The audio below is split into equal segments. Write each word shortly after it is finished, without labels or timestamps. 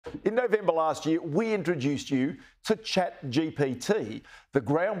In November last year, we introduced you to ChatGPT, the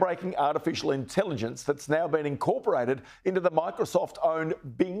groundbreaking artificial intelligence that's now been incorporated into the Microsoft-owned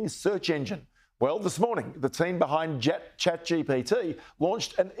Bing search engine. Well, this morning, the team behind ChatGPT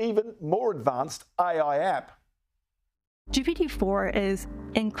launched an even more advanced AI app. GPT-4 is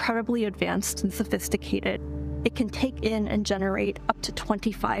incredibly advanced and sophisticated. It can take in and generate up to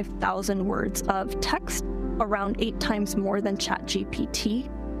 25,000 words of text, around 8 times more than ChatGPT.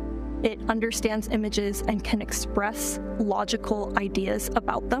 It understands images and can express logical ideas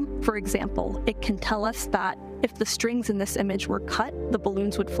about them. For example, it can tell us that if the strings in this image were cut, the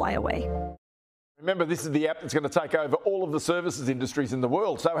balloons would fly away. Remember, this is the app that's going to take over all of the services industries in the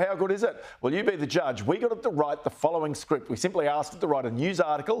world. So how good is it? Well, you be the judge. We got it to write the following script. We simply asked it to write a news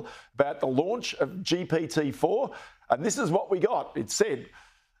article about the launch of GPT-4, and this is what we got. It said,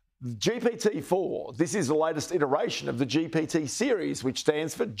 GPT-4, this is the latest iteration of the GPT series, which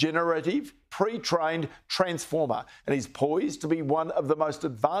stands for Generative Pre-trained Transformer, and is poised to be one of the most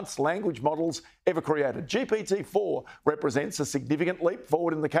advanced language models ever created. GPT-4 represents a significant leap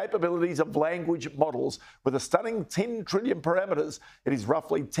forward in the capabilities of language models. With a stunning 10 trillion parameters, it is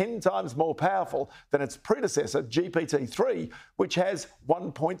roughly 10 times more powerful than its predecessor, GPT-3, which has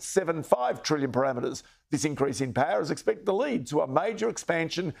 1.75 trillion parameters. This increase in power is expected to lead to a major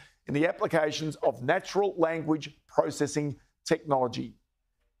expansion in the applications of natural language processing technology.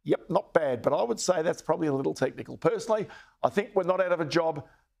 Yep, not bad, but I would say that's probably a little technical. Personally, I think we're not out of a job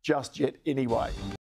just yet anyway.